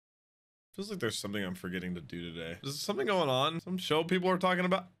Feels like there's something I'm forgetting to do today. Is something going on? Some show people are talking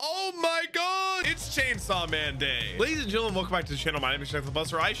about? Oh my god! It's Chainsaw Man Day. Ladies and gentlemen, welcome back to the channel. My name is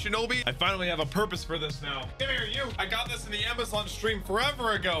JackTheBus, or ishinobi. I finally have a purpose for this now. Come here, you. I got this in the Amazon stream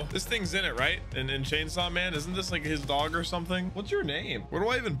forever ago. This thing's in it, right? And in Chainsaw Man, isn't this like his dog or something? What's your name? Where do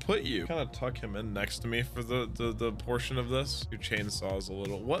I even put you? Kind of tuck him in next to me for the portion of this. Your chainsaw is a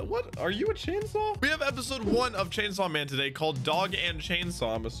little... What? Are you a chainsaw? We have episode 1 of Chainsaw Man today called Dog and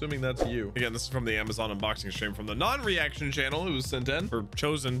Chainsaw. I'm assuming that's you. Again, this is from the Amazon unboxing stream from the non-reaction channel. It was sent in or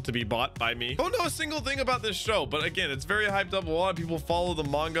chosen to be bought by me. Don't know a single thing about this show, but again, it's very hyped up. A lot of people follow the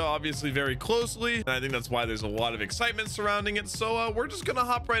manga obviously very closely, and I think that's why there's a lot of excitement surrounding it. So we're just gonna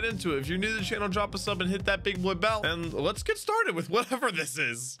hop right into it. If you're new to the channel, drop a sub and hit that big boy bell, and let's get started with whatever this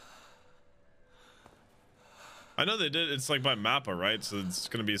is. I know they did, it's like by Mappa, right? So it's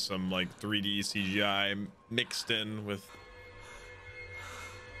gonna be some like 3D CGI mixed in with...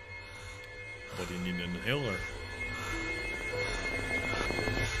 What do you need an inhaler?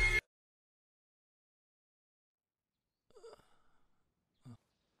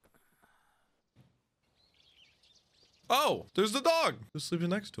 Oh, there's the dog who's sleeping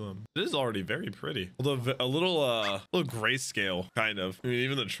next to him. It is already very pretty. Although a little grayscale, kind of. I mean,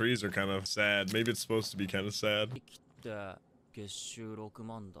 even the trees are kind of sad. Maybe it's supposed to be kind of sad. 60K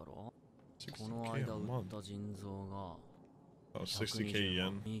a month. Oh, 60K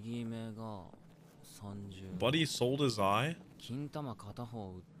yen. Buddy sold his eye?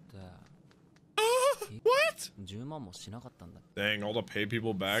 What? Dang, all to pay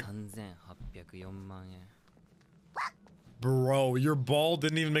people back? Bro, your ball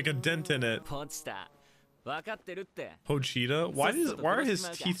didn't even make a dent in it. Pochita? Why are his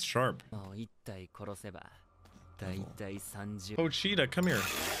teeth sharp? Pochita, come here.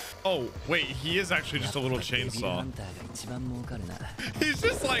 Oh, wait, he is actually just a little chainsaw. He's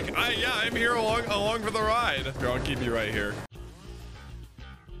just like, yeah, I'm here along for the ride. Here, I'll keep you right here.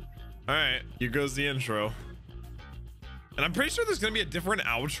 All right, here goes the intro. And I'm pretty sure there's gonna be a different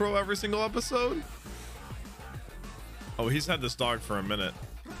outro every single episode. Oh, he's had this dog for a minute.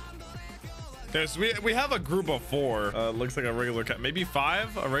 Okay, so we have a group of 4. Looks like a regular cast. Maybe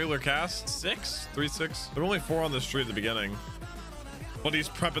 5? A regular cast? 6? 3, 6? There were only 4 on the street at the beginning. But he's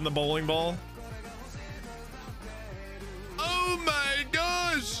prepping the bowling ball. Oh my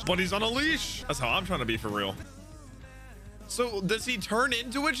gosh! But he's on a leash. That's how I'm trying to be for real. So does he turn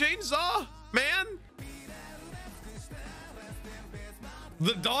into a chainsaw man?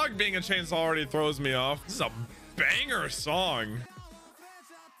 The dog being a chainsaw already throws me off. This is a banger song.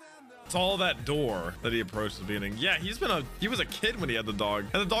 It's all that door that he approached at the beginning. Yeah, he was a kid when he had the dog,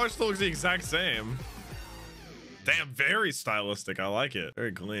 and the dog still looks the exact same. Damn, very stylistic. I like it.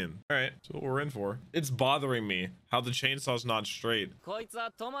 Very clean. All right, so what we're in for. It's bothering me how the chainsaw's not straight.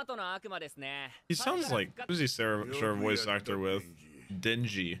 He sounds like, who's he share a voice actor with?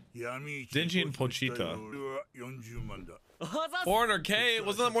 Denji and Pochita. 400K?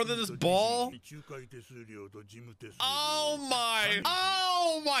 Wasn't that more than this ball? Oh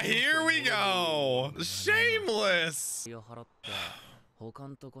my, here we go. Shameless.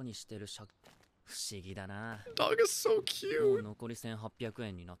 Dog is so cute.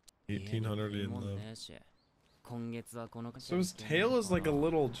 1800 in love. So his tail is like a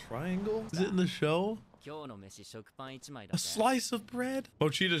little triangle? Is it in the show? A slice of bread?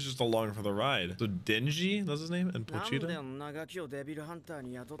 Pochita's just along for the ride. So Denji, that's his name? And Pochita?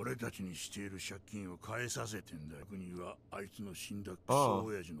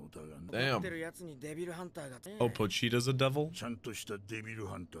 Oh. Damn. Oh, Pochita's a devil?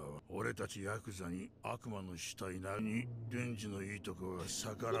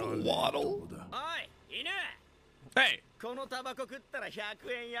 Little waddle. Hey!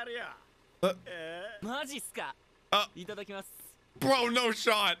 Bro, no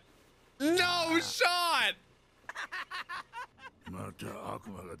shot! No shot!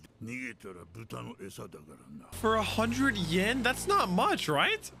 For 100 yen? That's not much,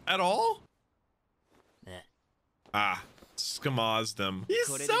 right? At all? Ah, skamazed him. He's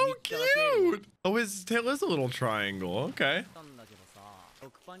so cute! Oh, his tail is a little triangle. Okay.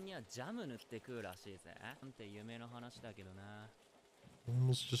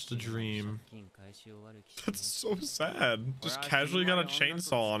 Almost just a dream. That's so sad. Just casually got a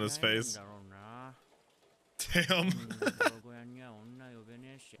chainsaw on his face. Damn.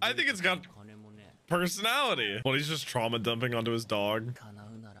 I think it's got personality. Well, he's just trauma dumping onto his dog.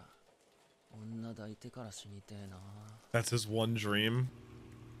 That's his one dream.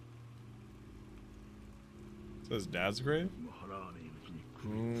 Is that his dad's grave?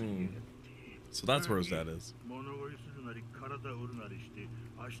 So that's where his dad is.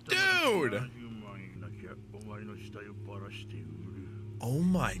 Dude! Oh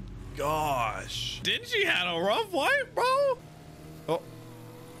my gosh. Dingy had a rough life, bro. Oh.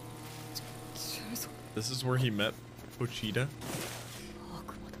 This is where he met Pochita.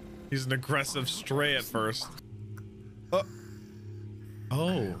 He's an aggressive stray at first.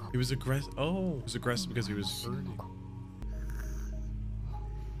 Oh, he was aggressive. Oh, he was aggressive because he was hurting.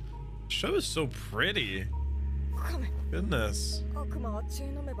 The show is so pretty. Goodness.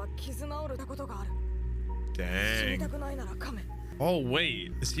 Dang. Oh,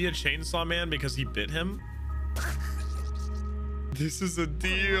 wait. Is he a chainsaw man because he bit him? This is a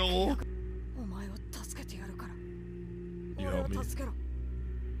deal. You help me.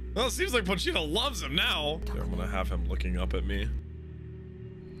 Well, it seems like Pochita loves him now. I'm gonna have him looking up at me.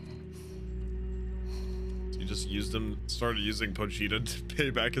 He just started using Pochita to pay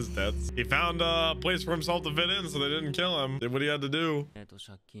back his debts. He found a place for himself to fit in, so they didn't kill him. Did what he had to do.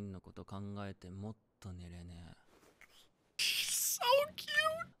 He's so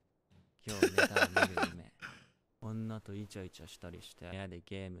cute.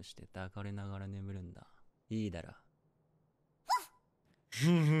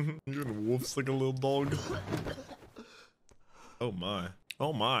 You're gonna woofs like a little dog. Oh my.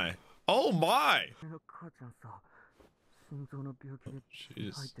 Oh my. Oh my!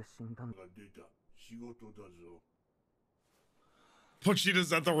 Jeez.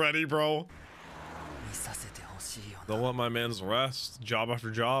 Pochita's at the ready, bro. Don't let my man's rest. Job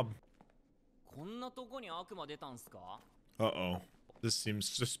after job. Uh-oh. This seems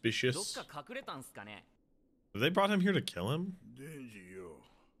suspicious. They brought him here to kill him?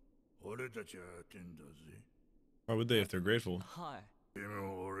 Why would they if they're grateful?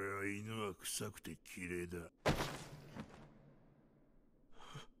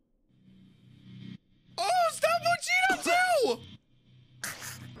 Oh, stop Pochita too!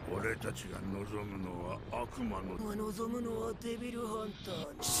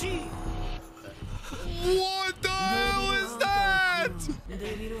 What the hell is that?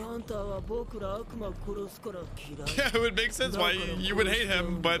 Yeah, it would make sense why you would hate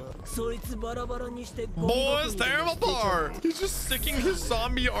him, but boys, tear him apart. He's just sticking his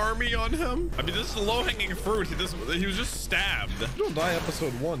zombie army on him. I mean, this is low-hanging fruit. He was just stabbed. You don't die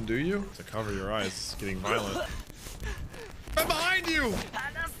episode 1, do you? To cover your eyes, it's getting violent. I'm behind you!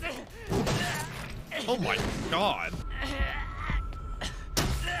 Oh my god.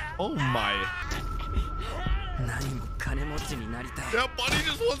 Oh my. Yeah, buddy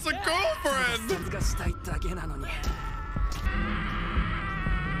just wants a girlfriend!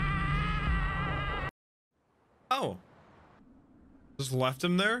 Oh. Just left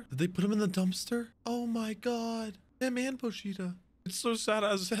him there? Did they put him in the dumpster? Oh my god. Him and Pochita. It's so sad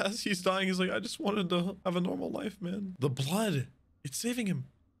as he's dying. He's like, I just wanted to have a normal life, man. The blood. It's saving him.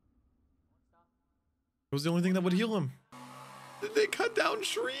 It was the only thing that would heal him. Did they cut down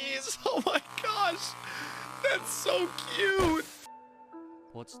trees? Oh my gosh. That's so cute.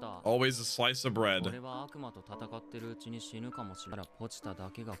 Always a slice of bread. His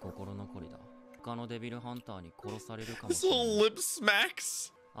little lip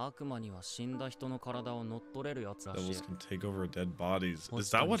smacks. Devils can take over dead bodies.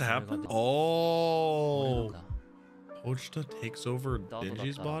 Is that what happened? Oh. Pochita takes over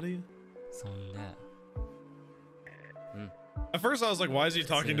Denji's body? At first I was like, why is he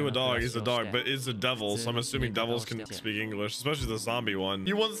talking to a dog? He's a dog, but it's a devil, so I'm assuming devils can speak English, especially the zombie one.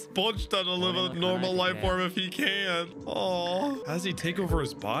 He wants Pochita to live a normal life for him if he can. Oh, how does he take over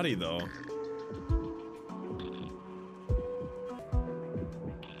his body though?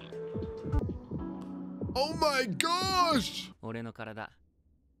 Oh my gosh!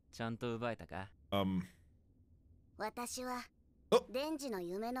 Oh.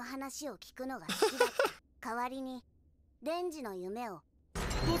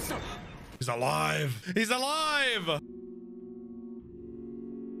 He's alive! He's alive!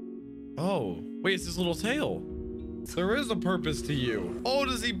 Oh, wait, it's his little tail. There is a purpose to you. Oh,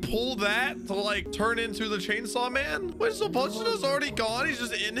 does he pull that to like turn into the chainsaw man? Wait, so Pochita's already gone? He's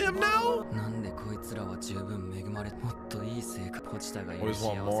just in him now? Always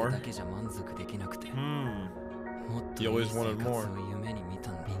want more? He always wanted more.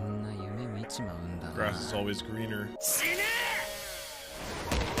 Grass is always greener.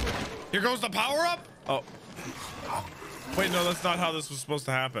 Here goes the power up. Oh. Wait, no, that's not how this was supposed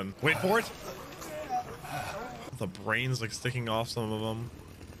to happen. Wait for it. The brain's like sticking off some of them.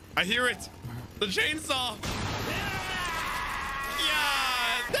 I hear it. The chainsaw.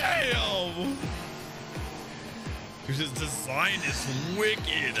 Yeah, damn. Dude, his design is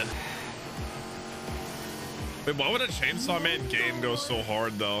wicked. Wait, why would a Chainsaw Man game go so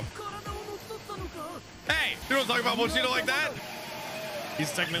hard though? Hey, you don't talk about Mochito like that.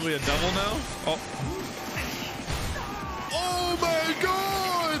 He's technically a devil now. Oh. Oh my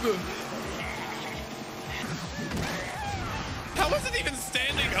god! How is it even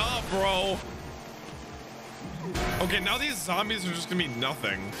standing up, bro? Okay, now these zombies are just gonna be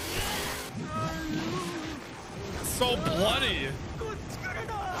nothing. So bloody.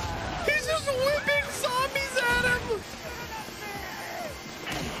 He's just whipping zombies at him.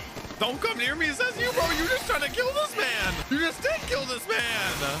 Don't come near me, says you, bro. You're just trying to kill this man. You just did kill this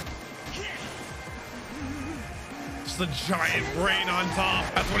man. Just a giant brain on top.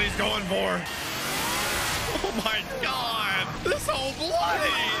 That's what he's going for. Oh my god. This is so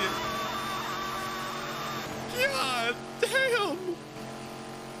bloody. God damn.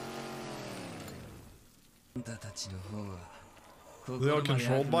 Are they all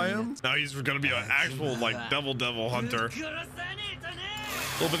controlled by him? Now he's gonna be an actual like devil hunter. A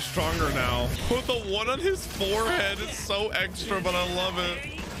little bit stronger now. With the one on his forehead, it's so extra, but I love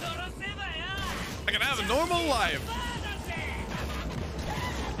it. I can have a normal life.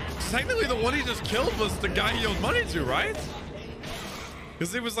 Technically, the one he just killed was the guy he owed money to, right?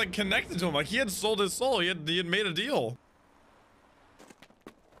 Because it was like connected to him. Like he had sold his soul. He had made a deal.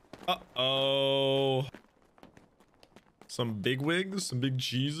 Uh-oh. Some big wigs, some big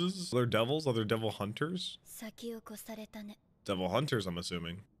cheeses. Other devils, other devil hunters. Devil hunters, I'm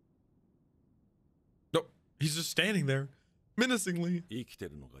assuming. Nope, he's just standing there, menacingly. He's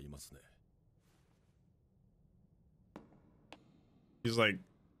like,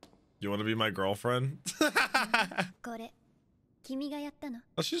 you want to be my girlfriend? Oh,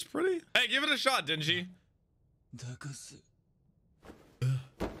 she's pretty. Hey, give it a shot, Denji.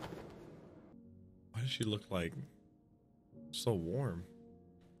 Why does she look like so warm?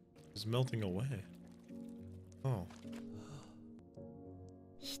 It's melting away. Oh.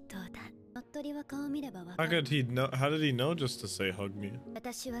 How could he know? How did he know just to say hug me?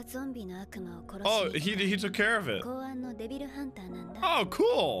 Oh, he took care of it. Oh,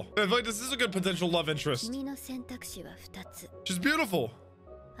 cool. I feel like this is a good potential love interest. She's beautiful.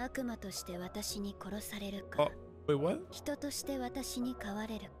 Oh, wait, what?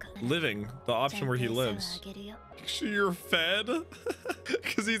 Living, the option where he lives. So you're fed?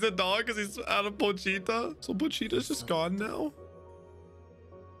 Because he's a dog? Because he's out of Pochita? So Pochita's just gone now?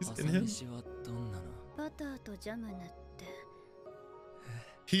 He's in him?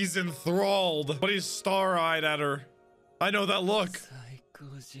 He's enthralled, but he's star-eyed at her. I know that look.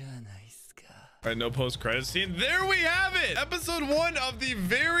 All right, no post-credits scene. There we have it. Episode 1 of the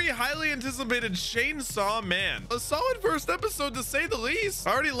very highly anticipated Chainsaw Man. A solid first episode, to say the least.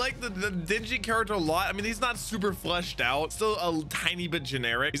 I already like the Denji character a lot. I mean, he's not super fleshed out. Still a tiny bit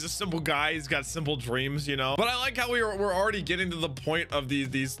generic. He's a simple guy. He's got simple dreams, you know. But I like how we're already getting to the point of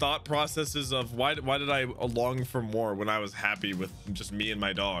these thought processes of why did I long for more when I was happy with just me and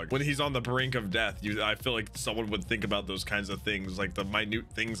my dog? When he's on the brink of death, I feel like someone would think about those kinds of things, like the minute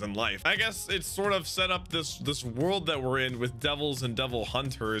things in life. I guess it's sort of set up this world that we're in with devils and devil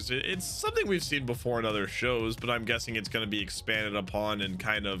hunters. It's something we've seen before in other shows, but I'm guessing it's going to be expanded upon and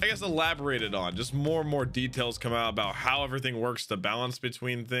kind of, I guess, elaborated on. Just more and more details come out about how everything works, the balance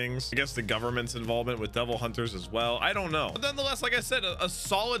between things. I guess the government's involvement with devil hunters as well. I don't know. But nonetheless, like I said, a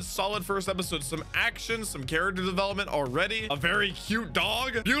solid first episode. Some action, some character development already. A very cute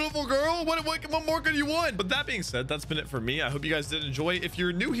dog. Beautiful girl. What more could you want? But that being said, that's been it for me. I hope you guys did enjoy. If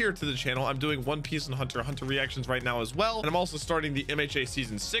you're new here to the channel, I'm doing One Piece and Hunter x Hunter reactions right now as well. And I'm also starting the MHA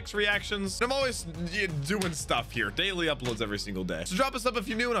season 6 reactions. And I'm always doing stuff here. Daily uploads every single day. So drop us up if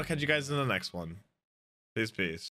you're new, and I'll catch you guys in the next one. Peace.